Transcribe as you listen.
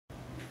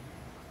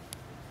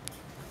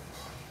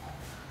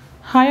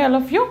Hi all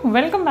of you,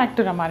 welcome back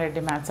to Rama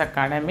Reddy Maths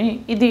Academy.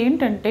 ఇది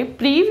ఏంటంటే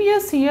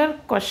previous year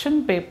question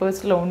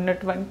పేపర్స్లో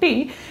ఉన్నటువంటి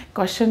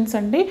questions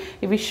అండి.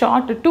 ఇవి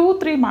షార్ట్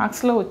 2-3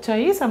 మార్క్స్లో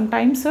వచ్చాయి. సమ్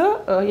టైమ్స్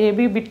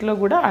ఏబీ బిట్లో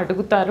కూడా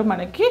అడుగుతారు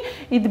మనకి.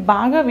 ఇది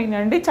బాగా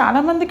వినండి,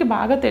 చాలామందికి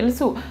బాగా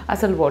తెలుసు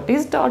అసలు వాట్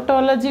ఈజ్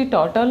టాటాలజీ,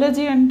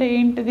 టాటాలజీ అంటే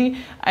ఏంటిది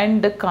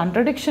అండ్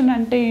కాంట్రడిక్షన్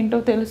అంటే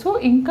ఏంటో తెలుసు.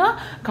 ఇంకా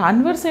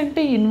కాన్వర్స్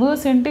ఏంటి,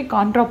 ఇన్వర్స్ ఏంటి,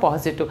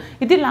 కాంట్రాపాజిటివ్.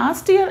 ఇది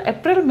లాస్ట్ ఇయర్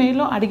ఏప్రిల్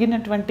మేలో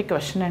అడిగినటువంటి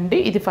క్వశ్చన్ అండి.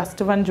 ఇది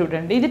ఫస్ట్ వన్ చూడండి.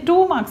 ఇది 2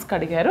 మార్క్స్కి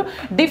అడిగారు.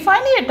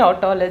 Define A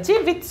tautology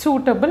with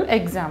suitable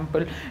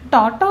example.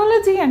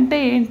 Tautology అంటే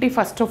ఏంటి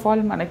ఫస్ట్ ఆఫ్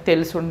ఆల్ మనకు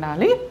తెలిసి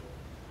ఉండాలి.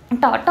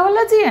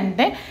 టాటాలజీ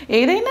అంటే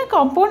ఏదైనా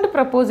కాంపౌండ్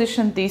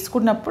ప్రపోజిషన్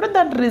తీసుకున్నప్పుడు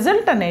దాని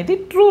రిజల్ట్ అనేది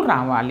ట్రూ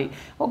రావాలి.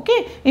 ఓకే,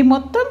 ఈ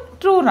మొత్తం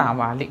ట్రూ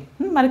రావాలి.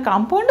 మరి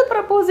కాంపౌండ్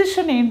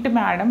ప్రపోజిషన్ ఏంటి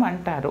మేడం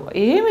అంటారు.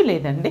 ఏమీ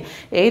లేదండి,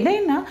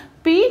 ఏదైనా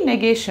పి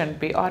నెగేషన్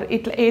పి ఆర్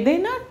ఇట్లా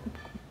ఏదైనా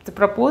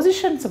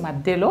ప్రపోజిషన్స్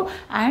మధ్యలో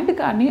అండ్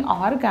కానీ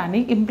ఆర్ కానీ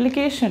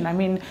implication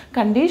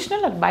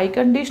conditional are by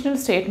conditional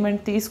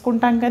statement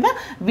తీసుకుంటాం కదా,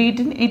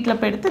 వీటిని ఇట్లా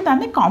పెడితే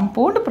దాన్ని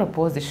కాంపౌండ్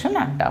ప్రపోజిషన్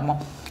అంటాము.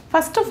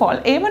 ఫస్ట్ ఆఫ్ ఆల్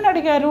ఏమని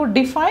అడిగారు,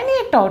 డిఫైన్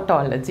ఏ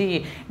టాటాలజీ.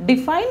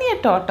 డిఫైన్ ఏ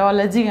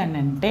టాటాలజీ అని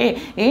అంటే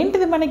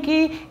ఏంటిది మనకి,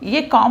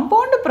 ఏ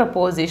compound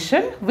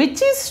preposition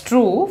which is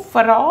true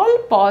for all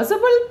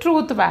possible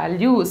truth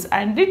values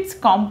and it's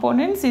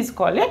components is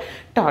called a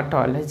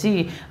tautology.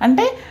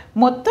 అంటే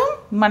మొత్తం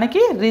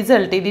మనకి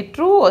రిజల్ట్ ఇది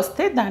ట్రూ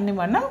వస్తే దాన్ని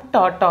మనం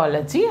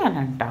టాటాలజీ అని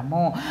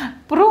అంటాము.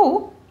 ప్రూవ్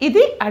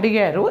ఇది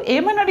అడిగారు.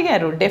 ఏమని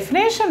అడిగారు,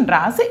 డెఫినేషన్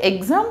రాసి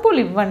ఎగ్జాంపుల్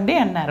ఇవ్వండి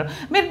అన్నారు.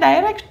 మీరు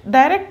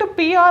direct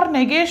P R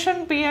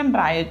negation P అని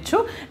రాయొచ్చు,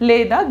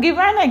 లేదా గివ్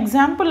అన్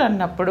ఎగ్జాంపుల్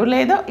అన్నప్పుడు,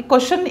 లేదా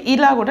క్వశ్చన్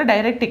ఇలా కూడా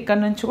డైరెక్ట్ ఇక్కడ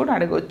నుంచి కూడా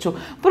అడగవచ్చు.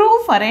 ప్రూవ్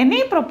ఫర్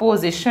ఎనీ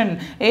ప్రపోజిషన్,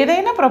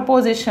 ఏదైనా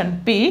preposition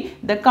P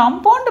the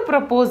compound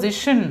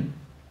preposition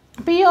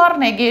P or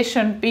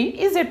negation P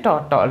is a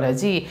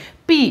tautology.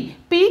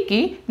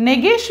 Pకి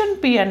negation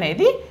P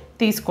అనేది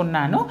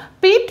తీసుకున్నాను.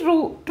 పి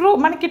ట్రూ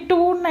మనకి 2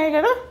 ఉన్నాయి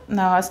కదా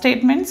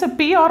statements,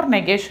 P R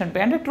negation P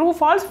అంటే ట్రూ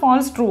ఫాల్స్,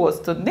 ఫాల్స్ ట్రూ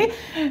వస్తుంది.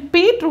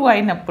 పి ట్రూ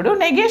అయినప్పుడు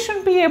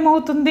negation P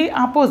ఏమవుతుంది,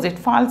 ఆపోజిట్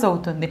ఫాల్స్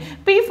అవుతుంది.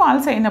 పి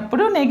ఫాల్స్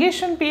అయినప్పుడు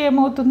నెగేషన్ పి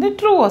ఏమవుతుంది,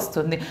 ట్రూ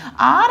వస్తుంది.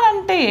 ఆర్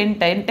అంటే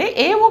ఏంటంటే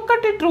ఏ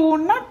ఒక్కటి ట్రూ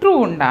ఉన్నా ట్రూ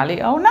ఉండాలి,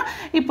 అవునా.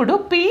 ఇప్పుడు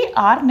పి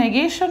ఆర్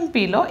నెగేషన్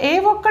పిలో ఏ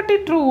ఒక్కటి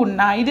ట్రూ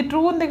ఉన్నా, ఇది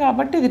ట్రూ ఉంది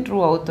కాబట్టి ఇది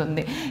ట్రూ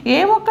అవుతుంది.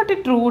 ఏ ఒక్కటి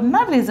ట్రూ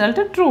ఉన్నా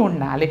రిజల్ట్ ట్రూ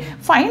ఉండాలి.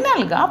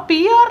 ఫైనల్గా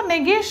పి ఆర్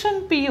నెగేషన్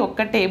పి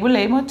యొక్క టేబుల్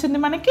ఏమొచ్చింది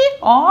మనకి,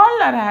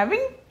 all are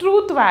having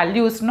truth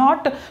values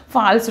not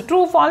falls. True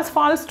false,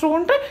 false true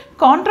ఉంటే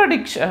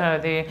కాంట్రడిక్షన్,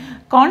 అది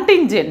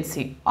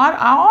కాంటింజెన్సీ. ఆర్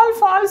ఆల్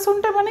ఫాల్స్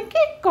ఉంటే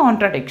మనకి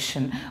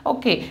కాంట్రడిక్షన్.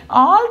 ఓకే,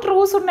 ఆల్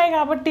ట్రూస్ ఉన్నాయి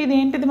కాబట్టి ఇది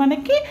ఏంటిది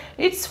మనకి,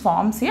 ఇట్స్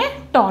ఫార్మ్స్ ఏ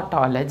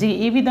టాటాలజీ.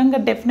 ఈ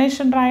విధంగా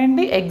డెఫినేషన్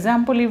రాయండి,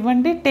 ఎగ్జాంపుల్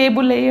ఇవ్వండి,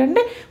 టేబుల్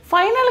వేయండి.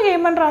 ఫైనల్గా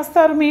ఏమని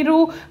రాస్తారు మీరు,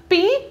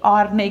 P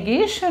R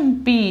negation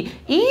P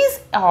is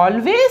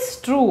always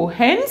true,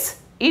 hence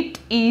it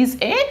is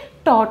a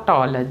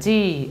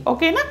tautology.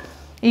 ఓకేనా,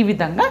 ఈ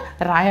విధంగా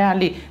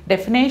రాయాలి.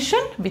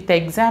 డెఫినేషన్ విత్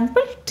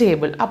ఎగ్జాంపుల్,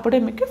 టేబుల్, అప్పుడే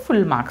మీకు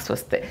ఫుల్ మార్క్స్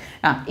వస్తాయి.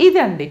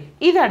 ఇదండి,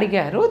 ఇది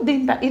అడిగారు.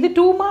 ఇది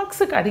 2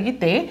 మార్క్స్కి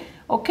అడిగితే,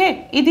 ఓకే,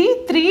 ఇది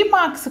 3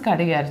 మార్క్స్కి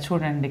అడిగారు.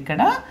 చూడండి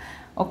ఇక్కడ,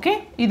 ఓకే,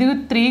 ఇది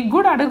 3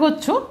 కూడా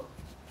అడగొచ్చు.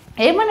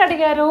 ఏమని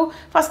అడిగారు,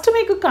 ఫస్ట్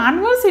మీకు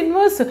కాన్వర్స్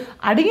ఇన్వర్స్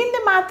అడిగింది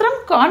మాత్రం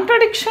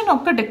కాంట్రడిక్షన్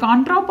ఒక్కటే,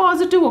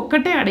 కాంట్రాపాజిటివ్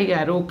ఒక్కటే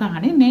అడిగారు.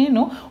 కానీ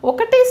నేను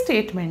ఒకటే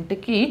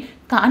స్టేట్మెంట్కి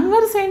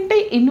కాన్వర్స్ ఏంటి,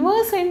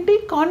 ఇన్వర్స్ ఏంటి,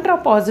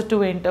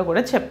 కాంట్రాపాజిటివ్ ఏంటో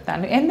కూడా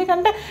చెప్తాను.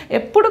 ఎందుకంటే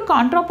ఎప్పుడు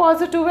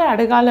కాంట్రాపాజిటివే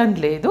అడగాలని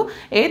లేదు.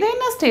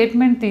 ఏదైనా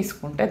స్టేట్మెంట్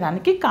తీసుకుంటే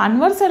దానికి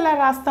కాన్వర్స్ ఎలా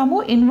రాస్తాము,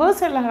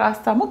 ఇన్వర్స్ ఎలా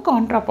రాస్తాము,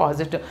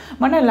 కాంట్రాపాజిటివ్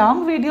మన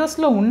లాంగ్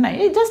వీడియోస్లో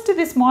ఉన్నాయి. జస్ట్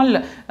ఇది స్మాల్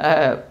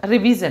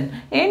రివిజన్.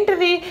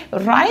 ఏంటిది,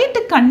 right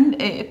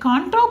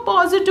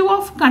కాంట్రాపాజిటివ్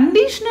of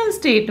conditional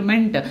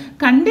statement.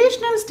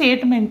 Conditional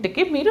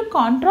స్టేట్మెంట్కి మీరు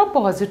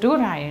కాంట్రాపాజిటివ్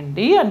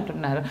రాయండి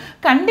అంటున్నారు.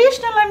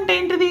 కండిషనల్ అంటే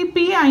ఏంటిది,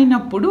 పి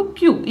అయినప్పుడు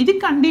క్యూ, ఇది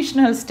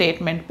conditional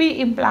statement. P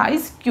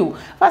implies queue.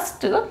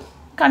 First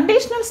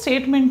conditional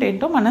statement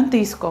ఏంటో మనం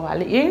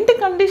తీసుకోవాలి. ఏంటి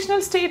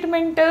conditional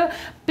statement,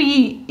 P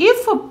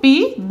if P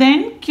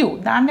then queue,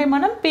 దాన్ని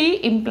మనం పి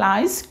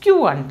ఇంప్లాయిస్ క్యూ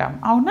అంటాం,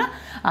 అవునా.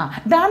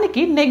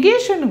 దానికి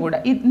నెగేషన్ కూడా,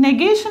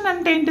 నెగేషన్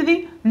అంటే ఏంటిది,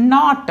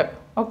 నాట్.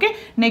 ఓకే,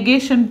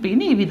 నెగేషన్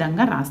పిని ఈ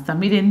విధంగా రాస్తాం.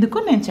 ఇది ఎందుకు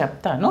నేను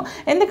చెప్తాను,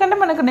 ఎందుకంటే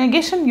మనకు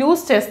నెగేషన్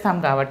యూజ్ చేస్తాం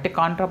కాబట్టి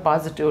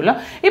కాంట్రాపాజిటివ్లో.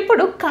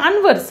 ఇప్పుడు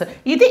కాన్వర్స్,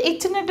 ఇది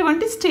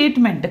ఇచ్చినటువంటి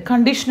స్టేట్మెంట్,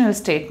 కండిషనల్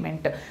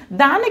స్టేట్మెంట్.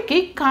 దానికి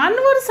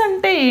కాన్వర్స్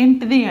అంటే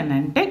ఏంటిది అని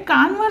అంటే,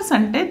 కాన్వర్స్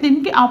అంటే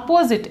దీనికి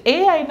ఆపోజిట్, ఏ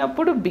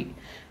అయినప్పుడు బి.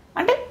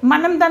 అంటే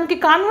మనం దానికి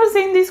కాన్వర్స్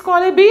ఏం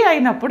తీసుకోవాలి, బి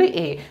అయినప్పుడు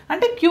ఏ.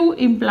 అంటే క్యూ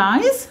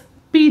ఇంప్లాయిస్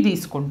పి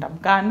తీసుకుంటాం.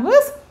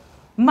 కాన్వర్స్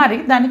మరి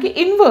దానికి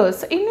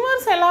ఇన్వర్స్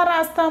ఎలా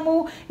రాస్తాము?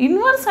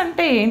 ఇన్వర్స్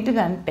అంటే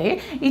ఏంటిదంటే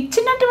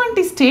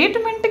ఇచ్చినటువంటి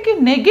స్టేట్మెంట్కి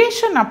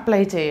నెగేషన్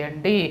అప్లై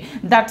చేయండి,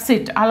 దట్స్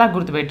ఇట్. అలా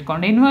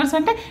గుర్తుపెట్టుకోండి. ఇన్వర్స్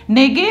అంటే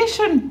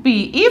negation P,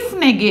 if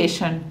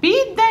negation P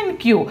then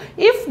queue,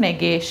 if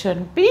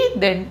negation P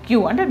then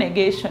queue అంటే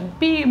negation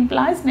P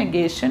implies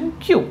negation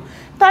queue.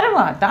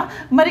 తర్వాత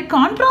మరి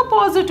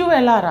కాంట్రాపాజిటివ్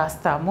ఎలా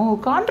రాస్తాము?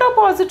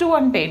 కాంట్రాపాజిటివ్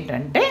అంటే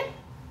ఏంటంటే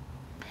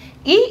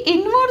ఈ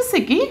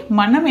ఇన్వర్స్కి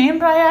మనం ఏం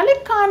రాయాలి?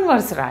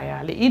 కాన్వర్స్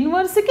రాయాలి.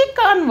 ఇన్వర్స్కి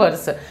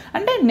కాన్వర్స్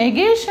అంటే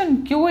negation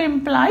queue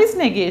implies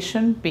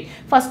negation P.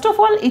 First of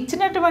all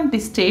ఇచ్చినటువంటి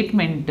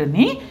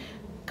స్టేట్మెంట్ని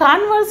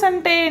కాన్వర్స్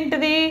అంటే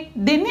ఏంటిది?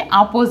 దీన్ని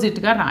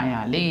ఆపోజిట్గా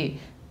రాయాలి.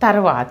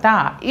 తర్వాత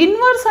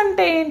ఇన్వర్స్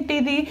అంటే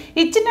ఏంటిది?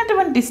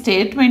 ఇచ్చినటువంటి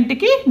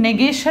స్టేట్మెంట్కి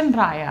నెగేషన్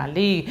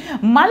రాయాలి.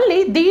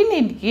 మళ్ళీ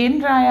దీనికి ఏం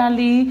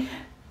రాయాలి?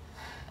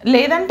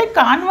 లేదంటే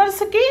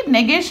కాన్వర్స్కి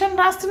నెగేషన్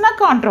రాస్తున్నా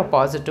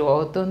కాంట్రాపాజిటివ్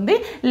అవుతుంది,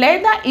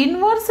 లేదా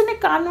ఇన్వర్స్ని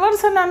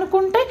కాన్వర్స్ అని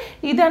అనుకుంటే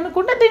ఇది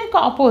అనుకుంటే దీనికి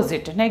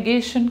opposite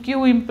negation queue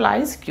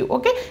implies queue.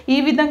 Okay, ఈ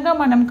విధంగా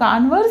మనం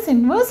కాన్వర్స్,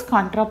 ఇన్వర్స్,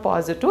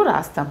 కాంట్రాపాజిటివ్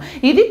రాస్తాం.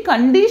 ఇది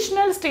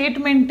కండిషనల్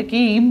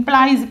స్టేట్మెంట్కి,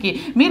 ఇంప్లాయిస్కి.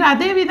 మీరు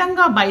అదే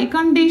విధంగా బై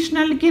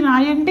కండిషనల్కి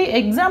రాయండి.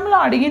 ఎగ్జామ్లో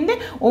అడిగింది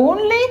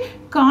ఓన్లీ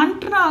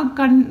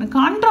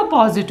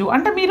కాంట్రాపాజిటివ్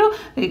అంటే మీరు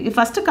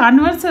ఫస్ట్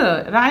కాన్వర్స్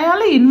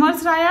రాయాలి,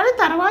 ఇన్వర్స్ రాయాలి,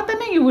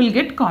 తర్వాతనే యూ విల్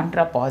గెట్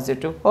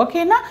కాంట్రాపాజిటివ్.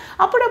 ఓకేనా?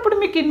 అప్పుడప్పుడు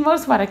మీకు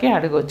ఇన్వర్స్ వరకే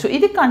అడగొచ్చు.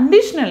 ఇది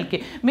కండిషనల్కి.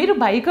 మీరు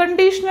బై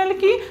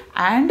కండిషనల్కి,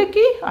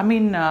 అండ్కి, ఐ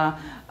మీన్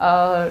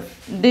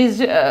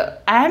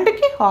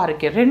అండ్కి,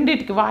 ఆర్కి,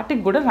 రెండిటికి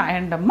వాటికి కూడా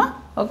రాయండి అమ్మా.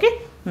 ఓకే,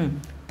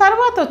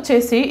 తర్వాత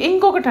వచ్చేసి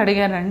ఇంకొకటి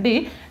అడిగారండి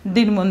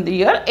దీని ముందు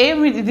ఇయర్.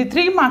 ఇది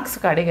 3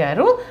 మార్క్స్కి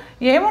అడిగారు.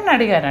 ఏమని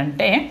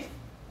అడిగారంటే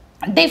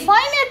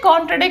define A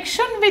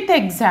contradiction with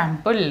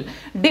example.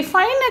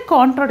 Define A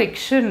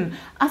contradiction.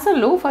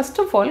 అసలు ఫస్ట్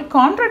ఆఫ్ ఆల్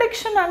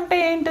కాంట్రడిక్షన్ అంటే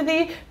ఏంటిది?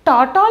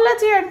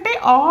 టాటాలజీ అంటే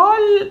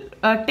all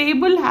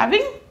table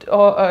having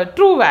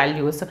true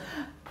values.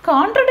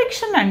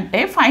 Contradiction అంటే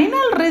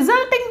ఫైనల్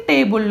రిజల్టింగ్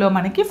టేబుల్లో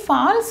మనకి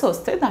ఫాల్స్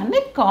వస్తే దాన్ని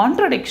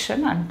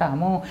కాంట్రడిక్షన్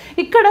అంటాము.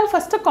 ఇక్కడ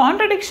ఫస్ట్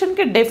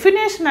కాంట్రడిక్షన్కి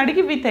డెఫినేషన్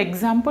అడిగి విత్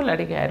ఎగ్జాంపుల్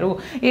అడిగారు.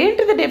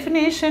 ఏంటిది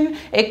డెఫినేషన్?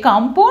 ఏ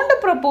కాంపౌండ్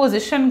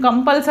ప్రపోజిషన్,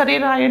 కంపల్సరీ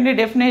రాయండి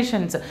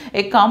definitions.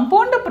 A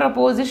compound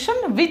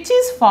preposition which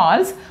is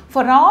false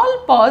for all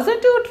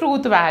positive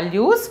truth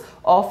values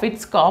of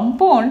it's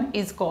compound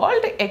is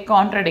called a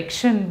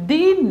contradiction.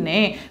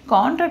 దీన్నే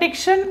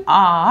కాంట్రడిక్షన్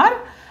ఆర్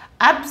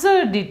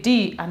అబ్సర్డిటీ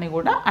అని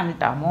కూడా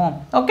అంటాము.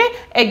 ఓకే,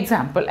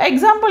 ఎగ్జాంపుల్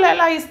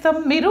ఎలా ఇస్తాం?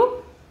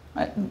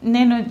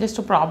 నేను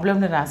జస్ట్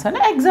ప్రాబ్లమ్ని రాశాను,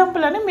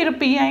 ఎగ్జాంపుల్ అని మీరు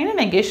పిఐని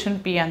నెగేషన్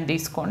పి అని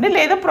తీసుకోండి,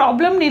 లేదా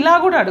ప్రాబ్లమ్ని ఇలా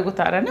కూడా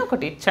అడుగుతారని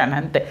ఒకటి ఇచ్చాను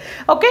అంతే.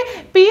 Okay,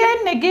 pi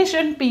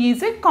negation P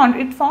is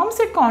it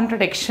forms A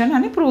contradiction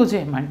అని ప్రూవ్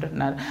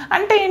చేయమంటున్నారు.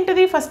 అంటే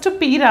ఏంటిది? ఫస్ట్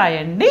పి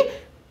రాయండి,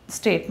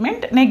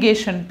 statement,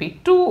 negation P,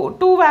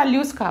 two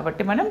values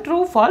కాబట్టి మనం ట్రూ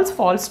ఫాల్స్,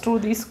 ఫాల్స్ ట్రూ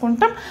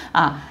తీసుకుంటాం.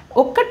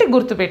 ఒక్కటి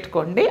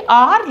గుర్తుపెట్టుకోండి,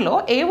 ఆర్లో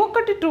ఏ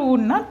ఒక్కటి ట్రూ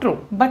ఉన్నా ట్రూ,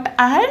 బట్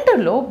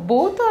అండ్లో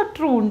బోత్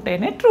ట్రూ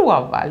ఉంటేనే ట్రూ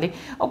అవ్వాలి.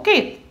 ఓకే,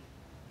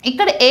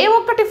 ఇక్కడ ఏ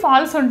ఒక్కటి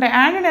ఫాల్స్ ఉంటాయి,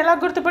 అండ్ ఎలా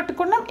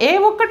గుర్తుపెట్టుకున్నాం? ఏ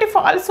ఒక్కటి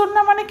ఫాల్స్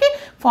ఉన్నా మనకి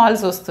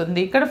ఫాల్స్ వస్తుంది.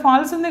 ఇక్కడ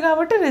ఫాల్స్ ఉంది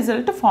కాబట్టి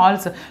result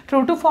falls. True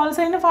to falls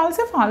అయిన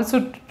ఫాల్సే, ఫాల్స్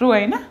ట్రూ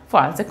అయిన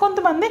ఫాల్సే.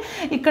 కొంతమంది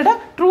ఇక్కడ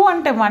ట్రూ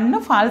అంటే 1,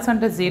 ఫాల్స్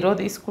అంటే 0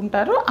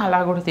 తీసుకుంటారు. అలా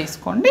కూడా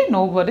తీసుకోండి,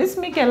 నో వరీస్.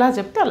 మీకు ఎలా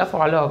చెప్తే అలా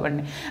ఫాలో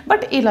అవ్వండి,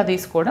 బట్ ఇలా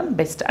తీసుకోవడం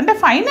బెస్ట్. అంటే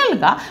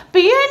ఫైనల్గా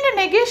P and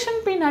negation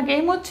P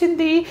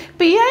నాకేమొచ్చింది?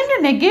 P and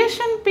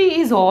negation P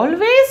is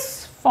always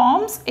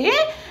forms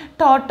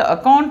a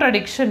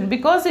contradiction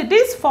because it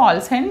is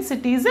false, hence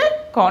it is a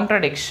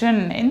contradiction.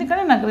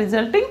 ఎందుకంటే నాకు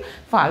రిజల్టింగ్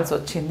ఫాల్స్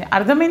వచ్చింది.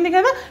 అర్థమైంది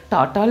కదా?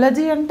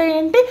 టాటాలజీ అంటే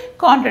ఏంటి?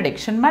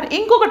 కాంట్రడిక్షన్. మరి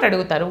ఇంకొకటి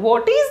అడుగుతారు,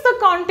 వాట్ ఈజ్ ద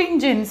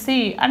కాంటింజెన్సీ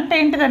అంటే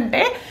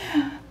ఏంటిదంటే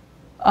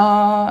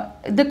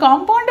the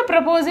compound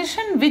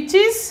preposition which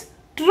is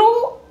true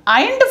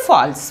and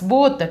false,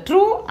 both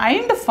true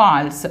and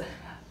false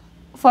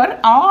for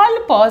all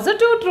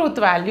positive truth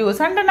values.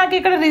 అంటే నాకు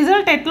ఇక్కడ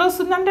రిజల్ట్ ఎట్లా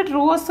వస్తుందంటే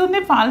ట్రూ వస్తుంది,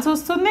 ఫాల్స్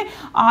వస్తుంది,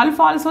 ఆల్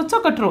ఫాల్స్ వచ్చి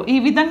ఒక ట్రూ. ఈ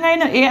విధంగా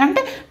అయినా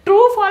అంటే ట్రూ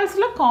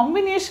ఫాల్స్లో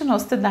కాంబినేషన్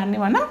వస్తే దాన్ని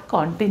మనం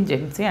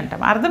కాంటింజెన్సీ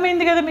అంటాం.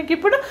 అర్థమైంది కదా మీకు?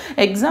 ఇప్పుడు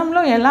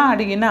ఎగ్జామ్లో ఎలా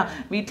అడిగినా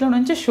వీటిలో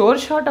నుంచి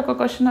షార్ట్ ఒక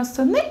క్వశ్చన్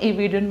వస్తుంది. ఈ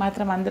వీడియోని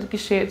మాత్రం అందరికీ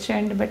షేర్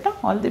చేయండి బెటర్.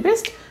 ఆల్ ది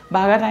బెస్ట్,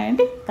 బాగా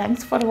రాయండి.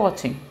 Thanks for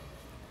watching.